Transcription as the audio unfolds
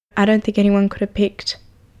I don't think anyone could have picked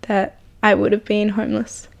that I would have been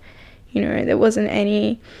homeless. You know, there wasn't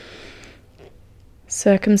any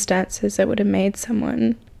circumstances that would have made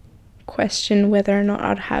someone question whether or not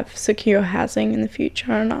I'd have secure housing in the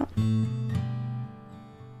future or not.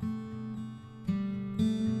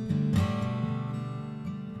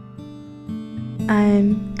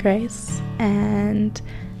 I'm Grace, and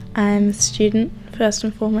I'm a student first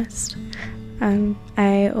and foremost.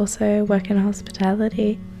 I also work in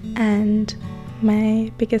hospitality, and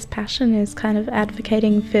my biggest passion is kind of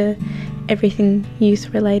advocating for everything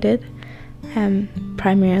youth related.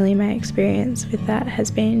 Primarily my experience with that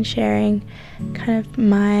has been sharing kind of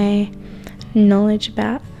my knowledge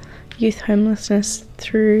about youth homelessness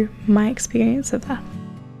through my experience of that.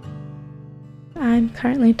 I'm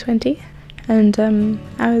currently 20, and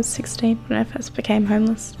I was 16 when I first became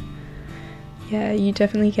homeless. Yeah, you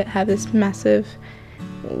definitely have this massive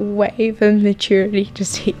wave of maturity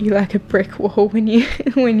just hit you like a brick wall when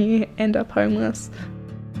you end up homeless.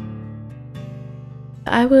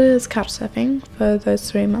 I was couch surfing for those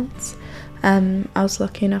 3 months. I was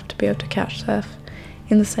lucky enough to be able to couch surf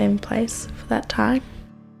in the same place for that time.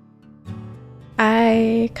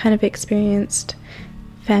 I kind of experienced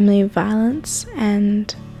family violence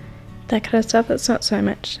and that kind of stuff. It's not so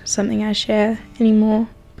much something I share anymore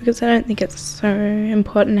because I don't think it's so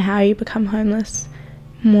important how you become homeless,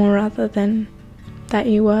 more rather than that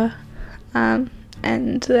you were,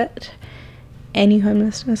 and that any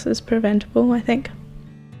homelessness is preventable, I think.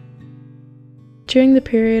 During the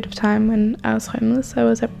period of time when I was homeless, I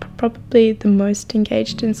was probably the most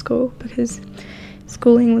engaged in school because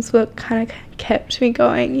schooling was what kind of kept me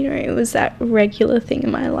going. You know, it was that regular thing in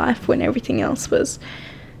my life when everything else was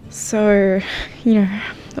so, you know,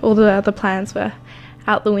 all the other plans were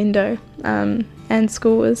out the window, and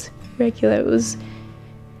school was regular. It was,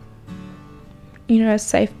 you know, a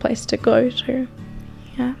safe place to go to.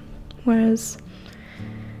 Yeah. Whereas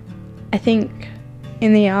I think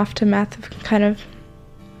in the aftermath of kind of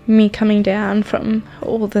me coming down from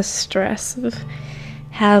all the stress of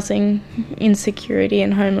housing insecurity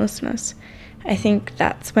and homelessness, I think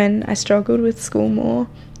that's when I struggled with school more.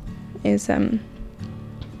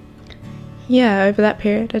 Over that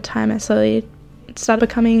period of time I slowly started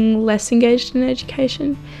becoming less engaged in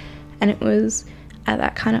education, and it was at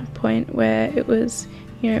that kind of point where it was,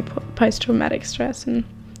 you know, post-traumatic stress and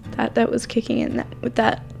that was kicking in.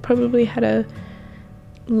 That probably had a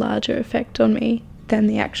larger effect on me than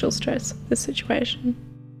the actual stress of the situation.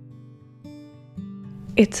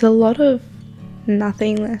 It's a lot of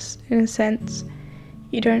nothingness in a sense.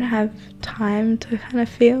 You don't have time to kind of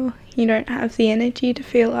feel. You don't have the energy to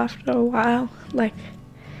feel after a while. Like,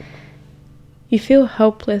 you feel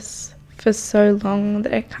helpless for so long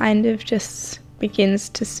that it kind of just begins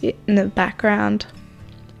to sit in the background.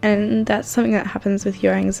 And that's something that happens with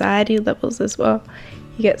your anxiety levels as well.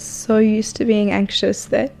 You get so used to being anxious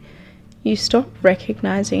that you stop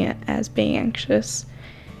recognizing it as being anxious.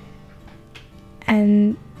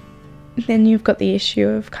 And then you've got the issue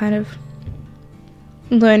of kind of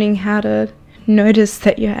learning how to notice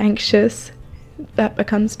that you're anxious. That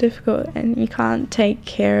becomes difficult, and you can't take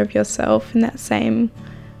care of yourself in that same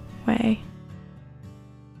way.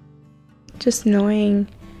 Just knowing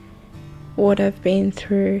what I've been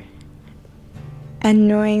through and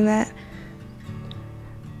knowing that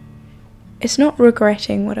it's not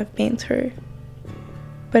regretting what I've been through,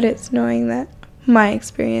 but it's knowing that my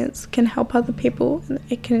experience can help other people, and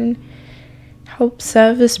it can help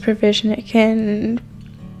service provision, it can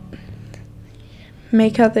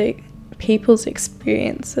make other people's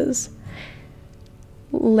experiences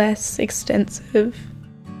less extensive.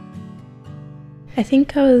 I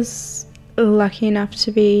think I was lucky enough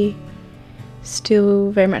to be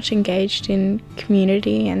still very much engaged in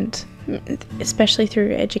community, and especially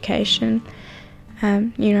through education.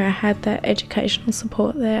 You know, I had that educational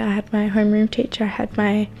support there. I had my homeroom teacher, I had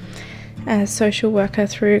my social worker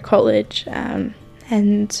through college,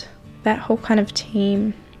 and that whole kind of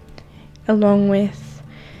team, along with,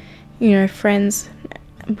 you know, friends,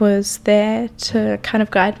 was there to kind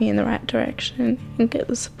of guide me in the right direction and get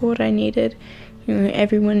the support I needed. You know,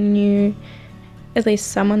 everyone knew at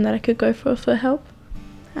least someone that I could go for help.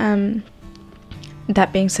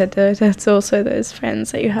 That being said, though, there's also those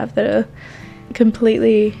friends that you have that are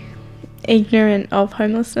completely ignorant of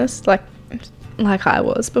homelessness, like I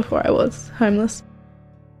was before I was homeless.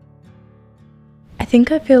 I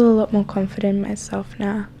think I feel a lot more confident in myself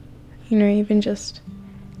now. You know, even just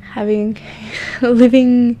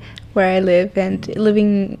living where I live and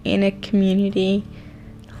living in a community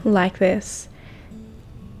like this,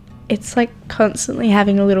 it's like constantly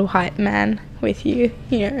having a little hype man with you,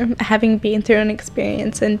 having been through an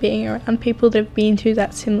experience and being around people that have been through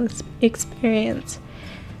that similar experience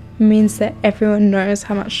means that everyone knows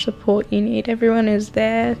how much support you need. Everyone is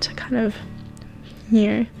there to kind of,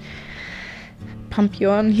 pump you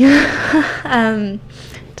on,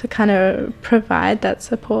 to kind of provide that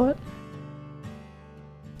support.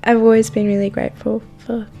 I've always been really grateful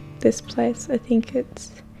for this place. I think it's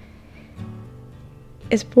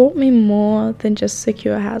brought me more than just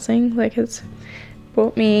secure housing. Like, it's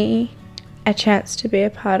brought me a chance to be a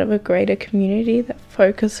part of a greater community that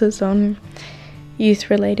focuses on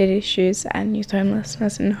youth-related issues and youth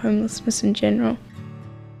homelessness and homelessness in general.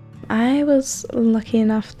 I was lucky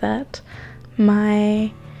enough that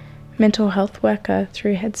my mental health worker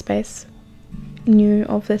through Headspace knew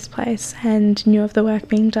of this place and knew of the work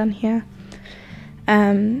being done here.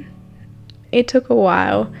 It took a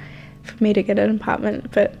while for me to get an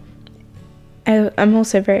apartment, but I'm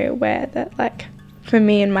also very aware that, like, for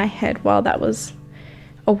me in my head, while that was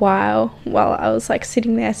a while I was like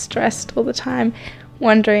sitting there stressed all the time,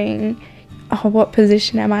 wondering, what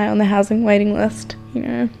position am I on the housing waiting list,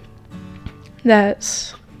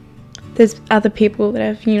 that there's other people that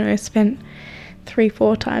have, spent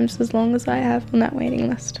 3-4 times as long as I have on that waiting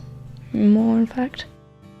list, more in fact.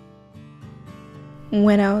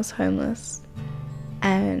 When I was homeless,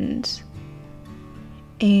 and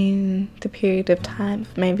in the period of time,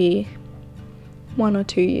 maybe 1 or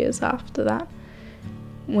 2 years after that,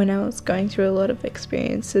 when I was going through a lot of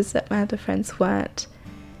experiences that my other friends weren't,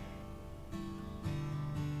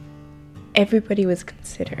 everybody was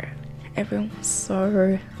considerate. Everyone was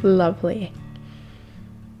so lovely.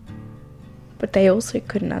 But they also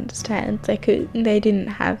couldn't understand. They didn't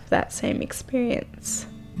have that same experience.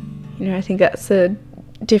 I think that's the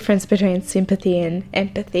difference between sympathy and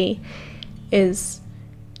empathy, is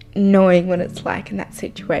knowing what it's like in that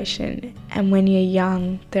situation. And when you're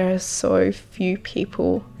young, there are so few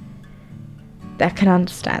people that can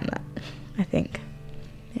understand that, I think.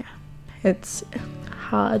 Yeah. It's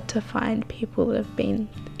hard to find people that have been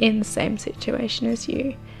in the same situation as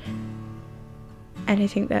you. And I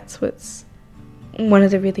think that's what's one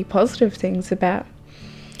of the really positive things about,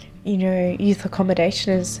 youth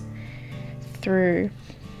accommodation is through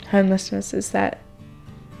homelessness, is that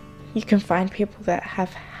you can find people that have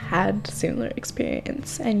had similar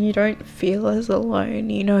experience and you don't feel as alone.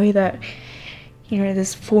 You know that,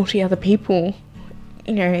 there's 40 other people,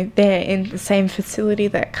 they're in the same facility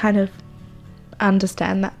that kind of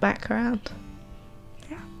understand that background.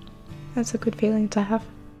 Yeah, that's a good feeling to have.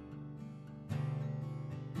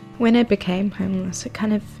 When I became homeless, it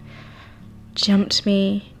kind of jumped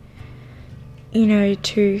me,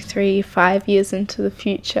 2, 3, 5 years into the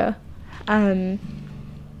future,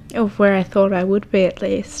 of where I thought I would be, at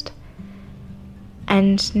least.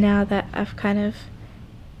 And now that I've kind of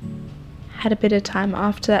had a bit of time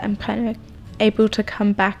after that, I'm kind of able to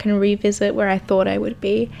come back and revisit where I thought I would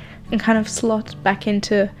be and kind of slot back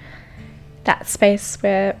into that space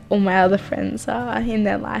where all my other friends are in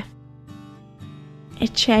their life.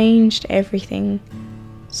 It changed everything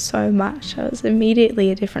so much. I was immediately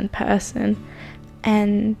a different person,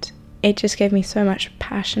 and it just gave me so much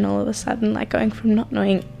passion all of a sudden, like going from not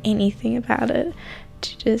knowing anything about it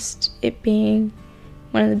to just it being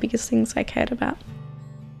one of the biggest things I cared about.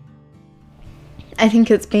 I think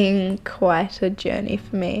it's been quite a journey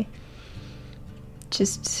for me,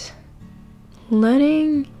 just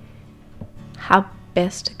learning how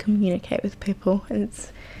best to communicate with people.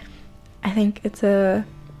 I think it's a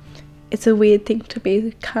weird thing to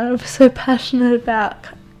be kind of so passionate about,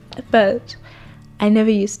 but I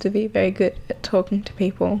never used to be very good at talking to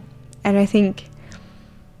people, and I think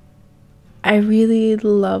I really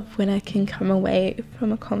love when I can come away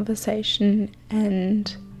from a conversation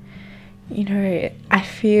and, I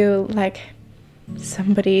feel like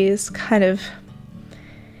somebody's kind of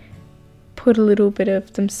put a little bit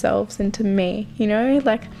of themselves into me,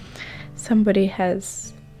 like somebody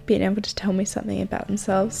has been able to tell me something about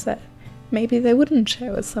themselves that maybe they wouldn't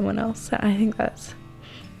share with someone else. And I think that's,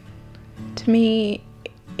 to me,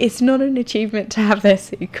 it's not an achievement to have their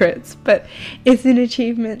secrets, but it's an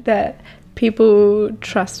achievement that people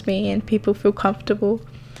trust me and people feel comfortable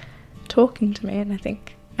talking to me, and I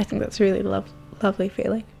think that's a really lovely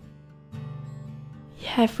feeling.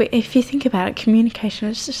 Yeah, if you think about it, communication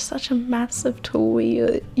is just such a massive tool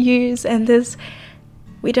we use, and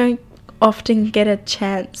we don't often get a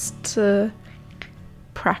chance to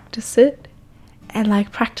practice it,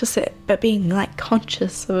 and practice it, but being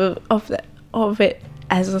conscious of it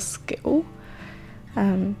as a skill.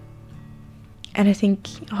 And I think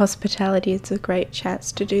hospitality is a great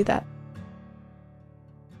chance to do that.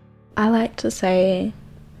 I like to say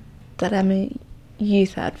that I'm a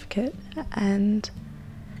youth advocate, and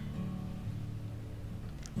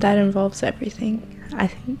that involves everything. I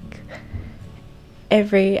think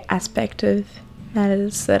every aspect of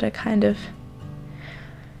matters that are kind of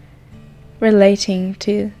relating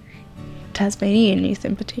to Tasmanian youth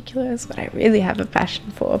in particular is what I really have a passion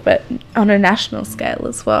for, but on a national scale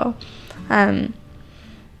as well. And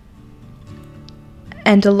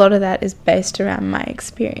a lot of that is based around my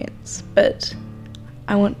experience, but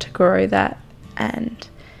I want to grow that and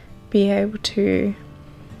be able to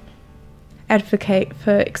advocate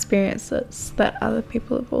for experiences that other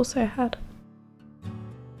people have also had.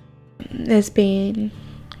 There's been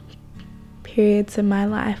periods in my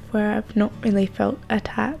life where I've not really felt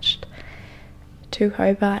attached to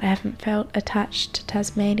Hobart. I haven't felt attached to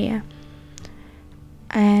Tasmania,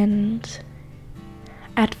 and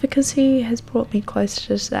advocacy has brought me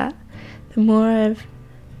closer to that. The more I've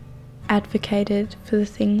advocated for the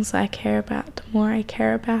things I care about, the more I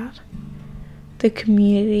care about the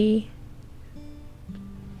community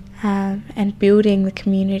and building the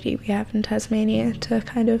community we have in Tasmania to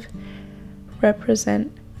kind of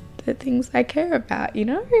represent the things I care about, you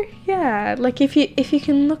know? Yeah, like if you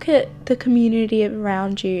can look at the community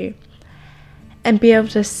around you and be able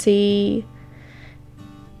to see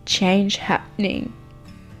change happening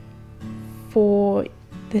for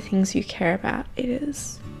the things you care about, it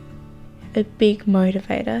is a big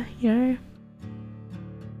motivator, you know?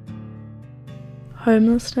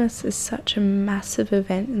 Homelessness is such a massive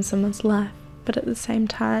event in someone's life, but at the same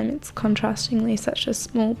time it's contrastingly such a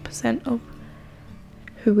small percent of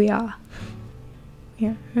who we are.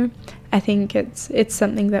 You know? I think it's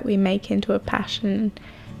something that we make into a passion,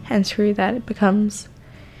 and through that it becomes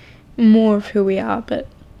more of who we are, but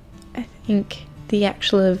I think the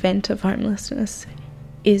actual event of homelessness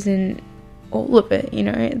isn't all of it, you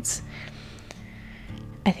know?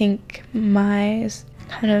 I think my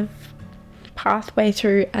kind of pathway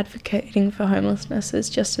through advocating for homelessness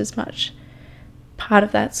is just as much part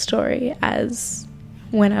of that story as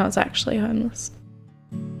when I was actually homeless.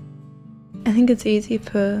 I think it's easy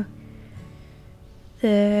for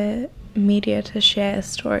the media to share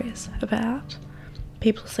stories about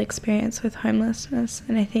people's experience with homelessness,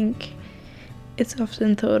 and I think it's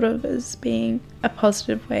often thought of as being a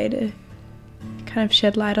positive way to kind of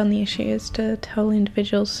shed light on the issues, to tell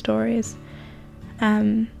individual stories.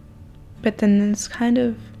 But then there's kind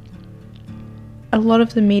of a lot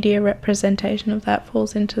of the media representation of that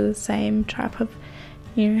falls into the same trap of,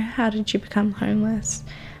 you know, how did you become homeless?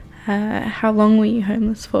 How long were you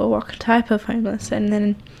homeless for? What type of homeless? And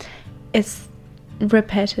then it's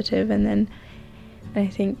repetitive, and then I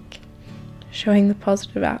think showing the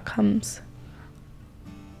positive outcomes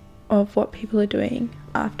of what people are doing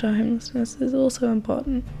after homelessness is also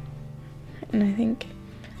important. And I think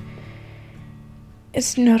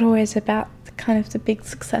it's not always about kind of the big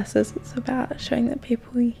successes. It's about showing that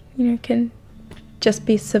people, you know, can just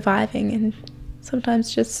be surviving, and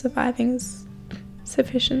sometimes just surviving is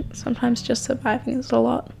sufficient. Sometimes just surviving is a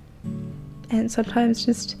lot. And sometimes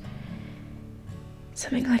just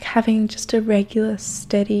something like having just a regular,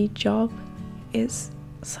 steady job is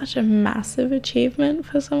such a massive achievement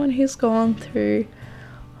for someone who's gone through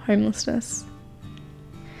homelessness.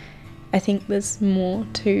 I think there's more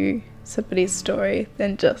to somebody's story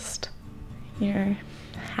than just, you know,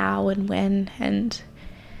 how and when, and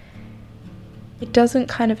it doesn't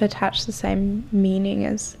kind of attach the same meaning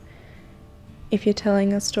as if you're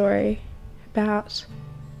telling a story about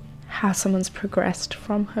how someone's progressed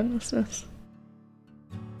from homelessness.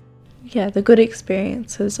 Yeah, the good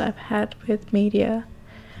experiences I've had with media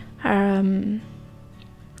are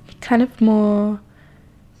kind of more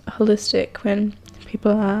holistic, when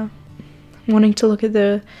people are wanting to look at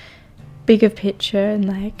the bigger picture and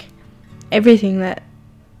like everything that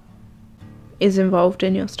is involved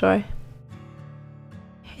in your story.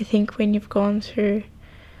 I think when you've gone through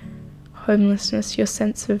homelessness, your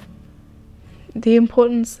sense of the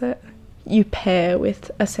importance that you pair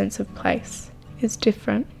with a sense of place is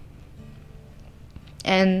different,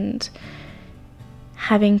 and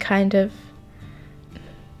having kind of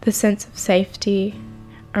the sense of safety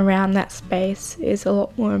around that space is a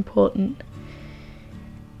lot more important.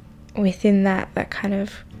 Within that kind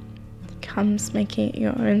of comes making it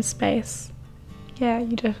your own space. Yeah,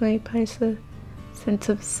 you definitely place a sense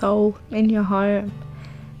of soul in your home.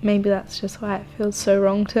 Maybe that's just why it feels so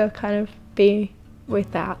wrong to kind of be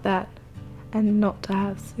without that and not to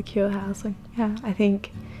have secure housing. Yeah, I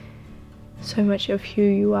think so much of who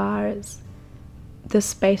you are is the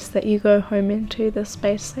space that you go home into, the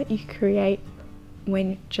space that you create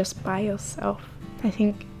when you're just by yourself. I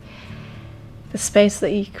think the space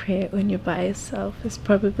that you create when you're by yourself is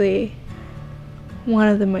probably one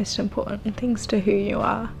of the most important things to who you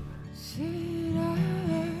are.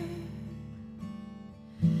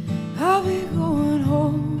 I'll be going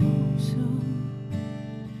home soon.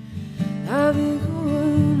 I'll be